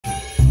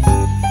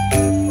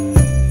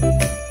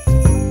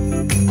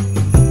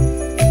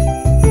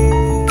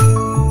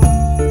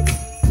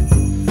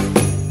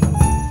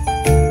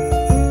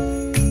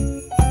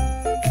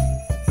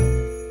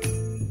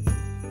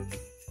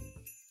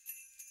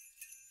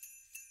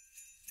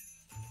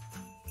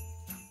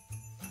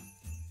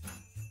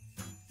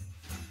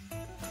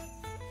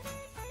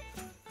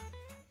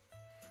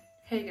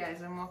Hey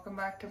guys, and welcome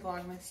back to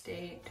Vlogmas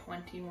Day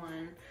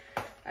 21.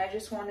 I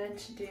just wanted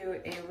to do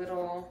a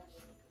little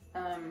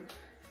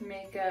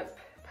makeup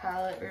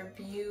palette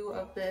review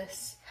of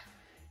this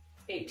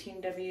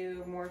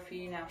 18W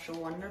Morphe Natural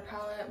Wonder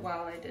palette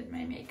while I did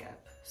my makeup.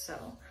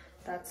 So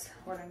that's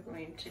what I'm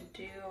going to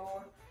do.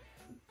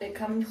 It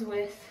comes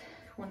with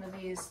one of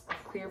these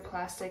clear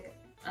plastic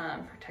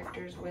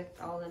protectors with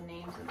all the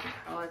names of the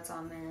palettes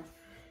on there.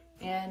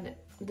 And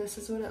this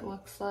is what it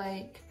looks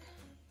like.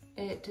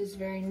 It is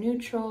very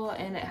neutral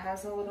and it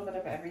has a little bit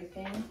of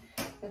everything.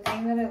 The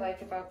thing that I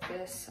like about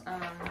this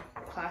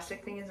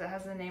plastic thing is it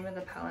has the name of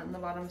the palette in the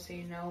bottom so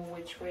you know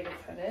which way to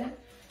put it,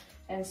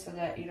 and so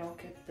that you don't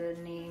get the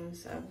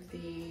names of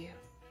the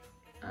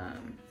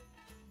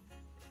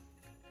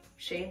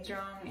shades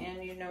wrong,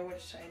 and you know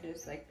which side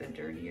is like the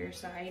dirtier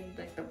side,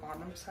 like the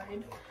bottom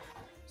side.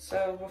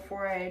 So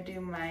before I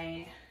do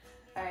my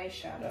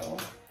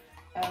eyeshadow,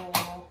 I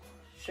will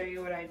show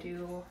you what I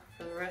do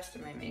for the rest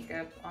of my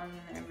makeup on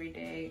every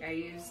day. I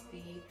use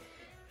the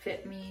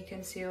Fit Me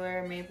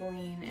Concealer,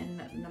 Maybelline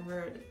in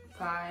number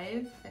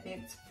 5. I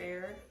think it's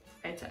Fair.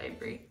 It's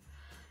Ivory.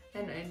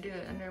 And I do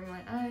it under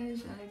my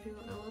eyes, and I do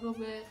a little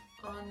bit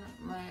on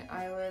my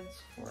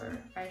eyelids for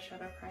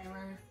eyeshadow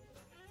primer.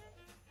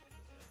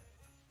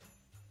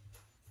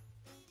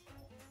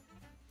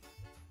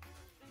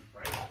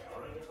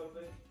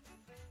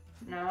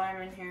 No,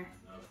 I'm in here.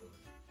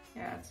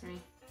 Yeah, it's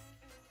me.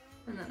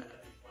 And then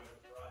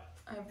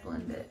I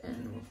blend it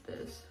in with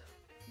this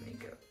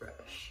makeup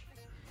brush.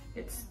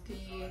 It's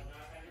the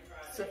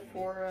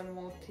Sephora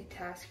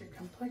Multitasker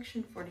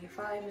Complexion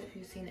 45. If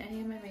you've seen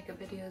any of my makeup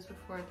videos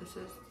before, this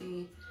is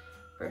the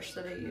brush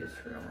that I use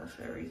for almost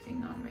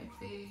everything on my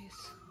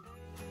face.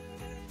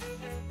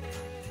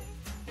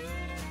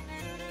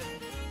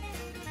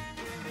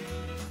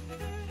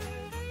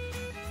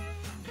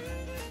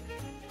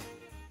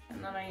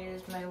 And then I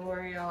use my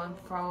L'Oreal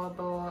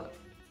Infallible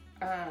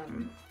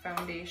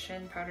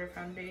foundation, powder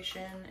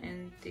foundation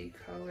in the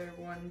color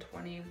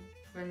 120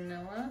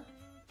 Vanilla.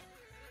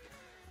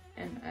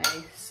 And I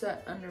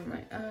set under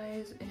my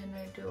eyes, and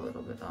I do a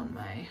little bit on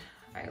my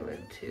eyelid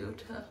too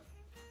to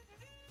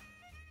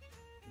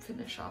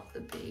finish off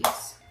the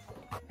base.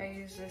 I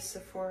use this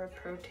Sephora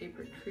Pro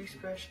Tapered Crease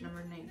Brush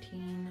number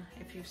 19.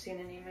 If you've seen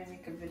any of my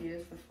makeup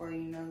videos before,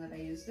 you know that I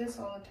use this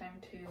all the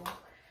time too.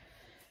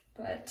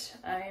 But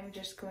I'm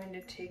just going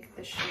to take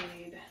the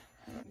shade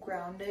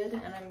Grounded,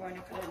 and I'm going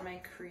to put it in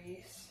my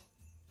crease.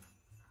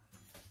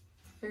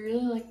 I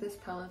really like this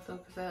palette though,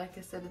 because like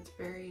I said, it's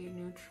very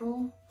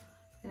neutral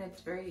and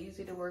it's very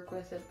easy to work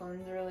with. It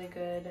blends really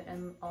good,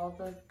 and all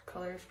the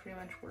colors pretty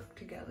much work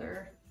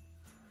together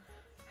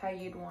how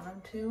you'd want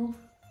them to.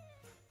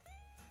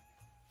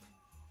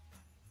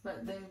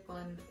 But they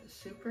blend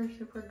super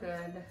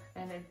good,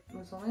 and it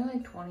was only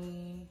like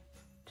 $22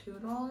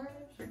 or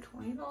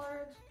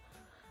 $20.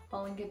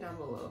 I'll link it down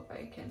below if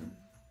I can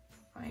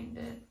find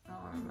it. I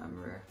don't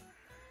remember.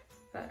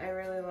 But I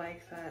really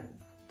like that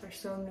they're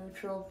so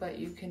neutral, but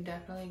you can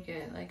definitely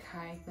get like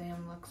high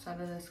glam looks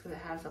out of this because it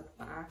has a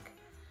black,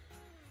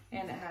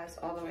 and it has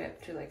all the way up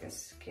to like a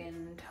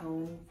skin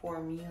tone for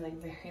me,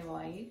 like very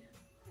light.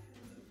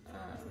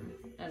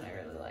 And I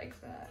really like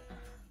that.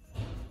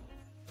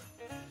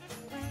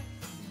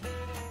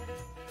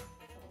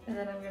 And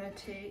then I'm gonna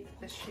take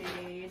the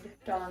shade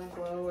Dawn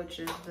Glow, which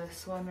is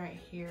this one right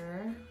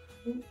here.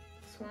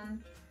 This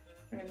one.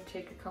 I'm gonna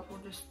take a couple,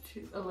 just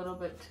a little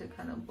bit to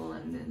kind of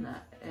blend in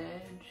that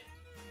edge.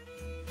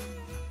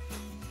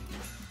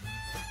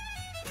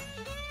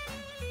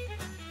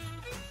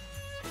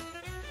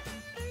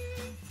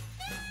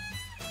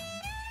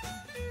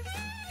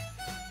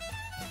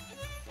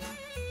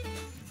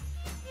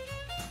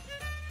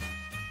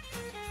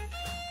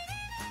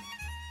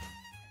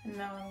 And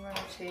now I'm gonna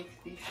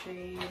take the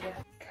shade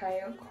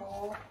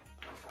Kayakol,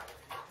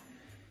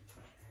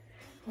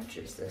 which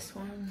is this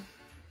one.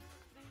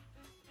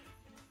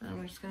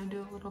 I'm just gonna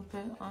do a little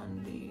bit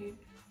on the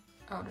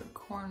outer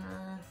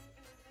corner.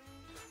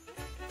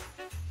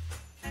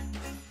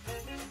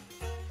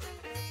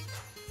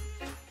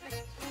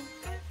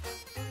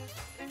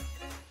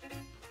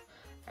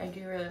 I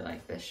do really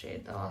like this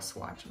shade though. I'll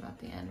swatch them at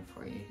the end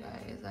for you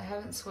guys. I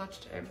haven't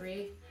swatched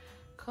every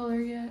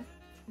color yet,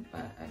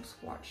 but I've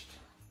swatched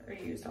or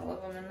used all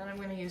of them. And then I'm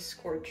gonna use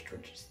Scorched,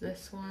 which is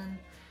this one,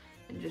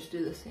 and just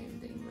do the same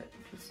thing, but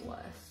just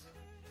less.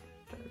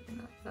 Darken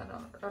up that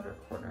outer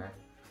corner.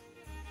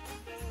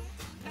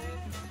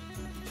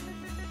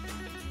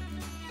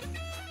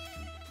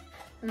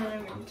 And then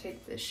I'm going to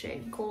take the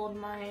shade Gold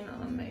Mine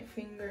on my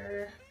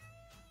finger.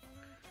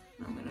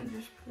 And I'm going to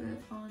just put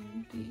it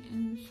on the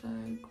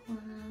inside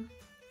corner.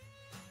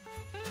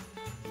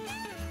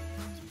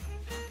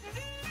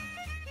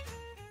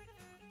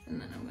 And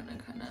then I'm going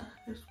to kind of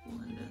just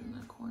blend in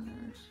the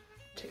corners.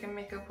 Take a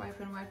makeup wipe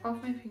and wipe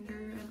off my finger,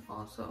 and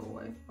also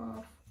wipe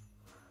off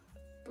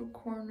the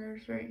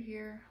corners right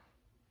here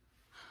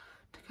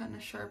to kind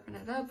of sharpen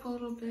it up a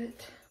little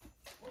bit.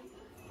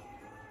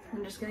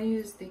 I'm just going to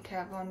use the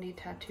Kat Von D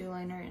tattoo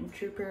liner in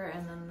Trooper,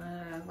 and then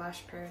the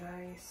Lash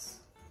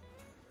Paradise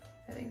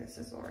I think this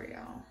is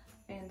L'Oreal.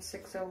 And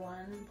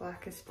 601,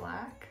 Black is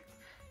Black.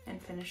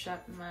 And finish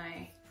up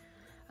my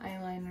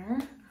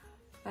eyeliner.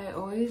 I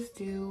always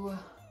do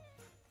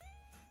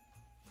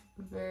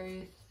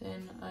very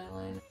thin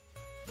eyeliner.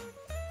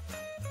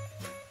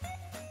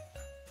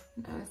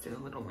 Now let's do a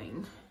little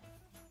wing.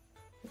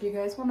 If you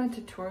guys want a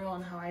tutorial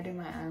on how I do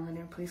my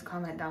eyeliner, please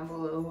comment down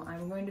below.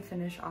 I'm going to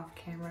finish off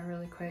camera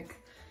really quick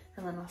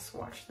and then I'll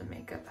swatch the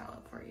makeup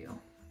palette for you.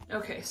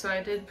 Okay, so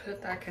I did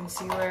put that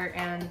concealer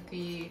and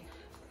the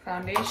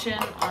foundation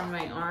on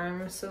my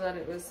arm so that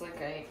it was like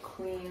a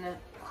clean,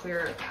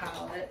 clear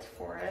palette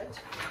for it.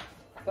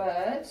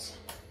 But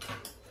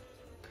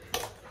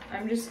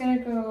I'm just gonna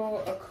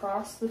go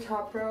across the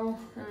top row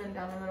and then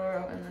down the middle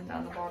row and then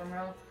down the bottom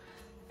row.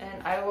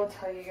 And I will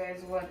tell you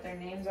guys what their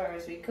names are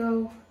as we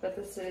go. But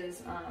this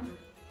is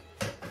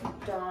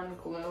Dawn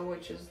Glow,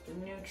 which is the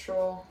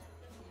neutral.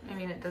 I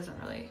mean, it doesn't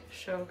really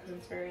show because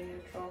it's very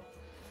neutral.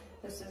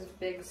 This is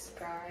Big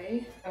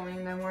Sky,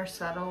 showing the more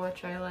subtle,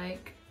 which I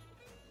like.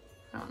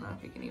 I don't know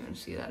if you can even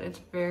see that. It's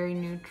very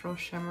neutral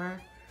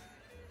shimmer.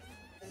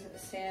 This is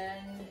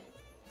Sand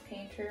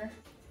Painter.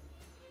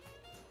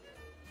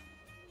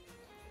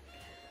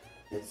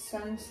 This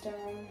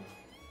Sunstone,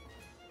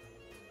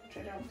 which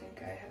I don't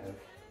think I have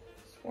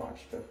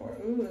swatched before.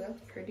 Ooh,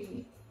 that's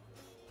pretty.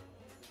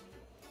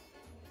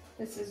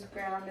 This is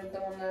Grounded, the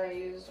one that I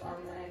used on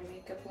my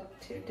makeup look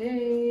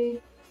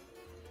today.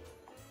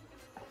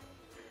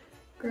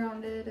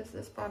 Grounded is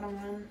this bottom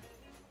one.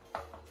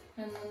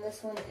 And then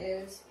this one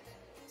is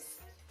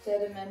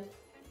Sedimental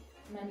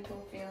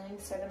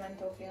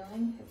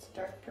Feeling. It's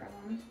dark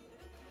brown.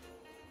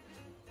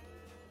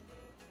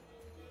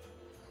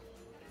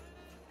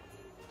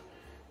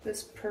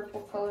 This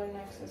purple color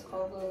next is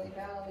called Lily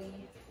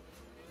Valley.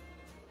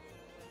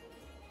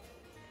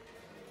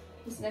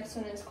 This next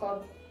one is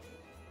called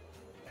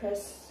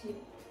Precipice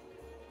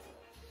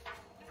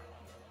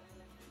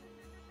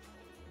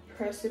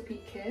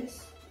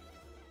Kiss.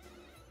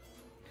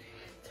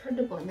 It's hard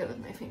to blend it with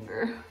my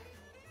finger.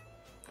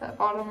 That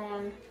bottom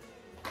one,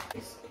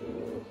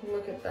 ooh,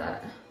 look at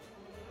that.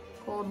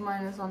 Gold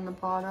mine is on the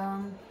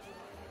bottom.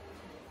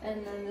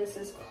 And then this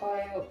is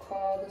Coyote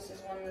Call. This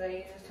is one that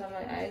I used on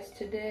my eyes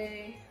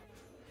today.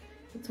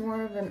 It's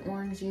more of an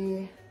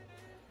orangey.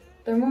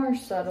 They're more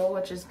subtle,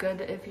 which is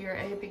good if you're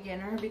a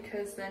beginner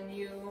because then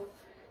you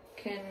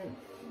can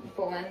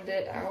blend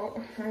it out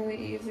really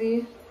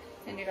easy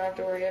and you don't have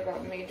to worry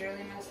about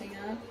majorly messing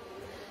up.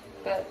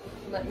 But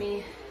let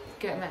me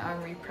get my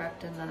arm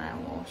re-prepped and then I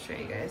will show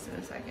you guys in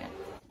a second.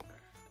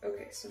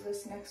 Okay, so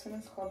this next one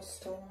is called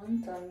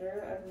Stolen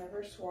Thunder. I've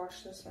never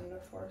swatched this one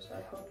before, so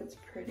I hope it's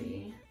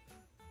pretty.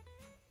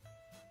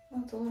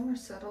 Oh, it's a lot more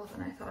subtle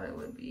than I thought it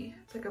would be.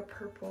 It's like a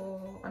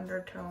purple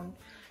undertone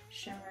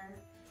shimmer.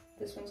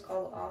 This one's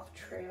called Off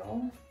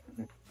Trail.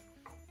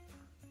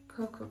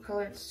 Cocoa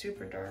color, it's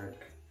super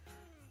dark.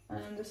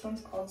 This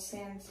one's called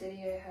Sand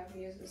City. I have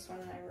used this one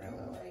and I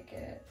really like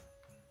it.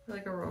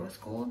 Like a rose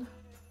gold.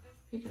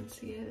 You can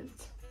see it,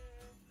 it's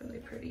really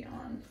pretty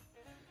on.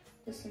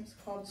 This one's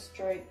called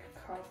Strike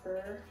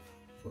Copper.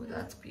 Oh,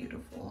 that's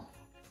beautiful.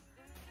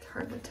 It's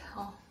hard to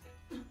tell.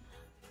 And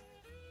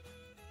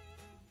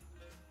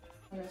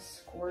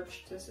this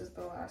Scorched, this is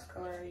the last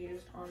color I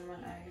used on my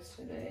eyes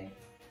today.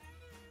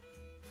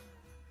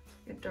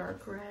 A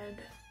dark red.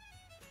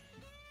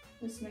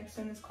 This next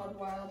one is called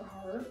Wild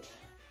Heart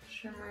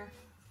Shimmer.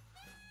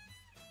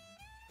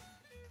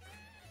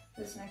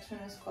 This next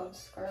one is called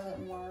Scarlet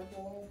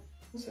Marble.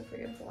 This looks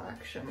like a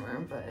black shimmer,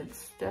 but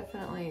it's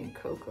definitely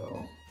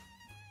cocoa.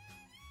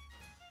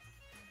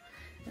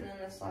 And then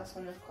this last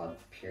one is called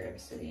Pure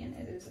Obsidian.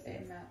 It is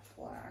a matte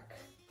black.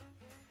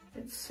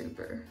 It's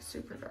super,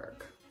 super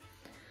dark.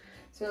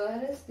 So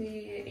that is the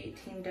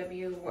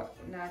 18W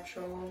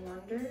Natural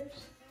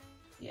Wonders.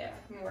 Yeah,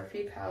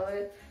 Morphe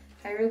palette.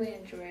 I really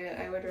enjoy it.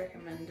 I would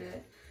recommend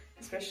it,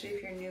 especially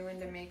if you're new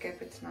into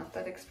makeup. It's not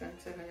that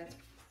expensive and it's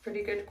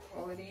pretty good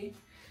quality,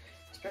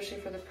 especially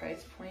for the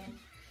price point.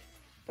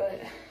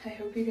 But I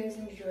hope you guys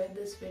enjoyed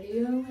this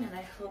video and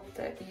I hope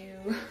that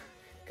you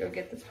go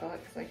get this palette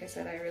because like I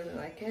said, I really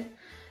like it.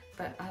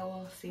 But I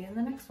will see you in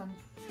the next one.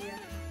 See ya.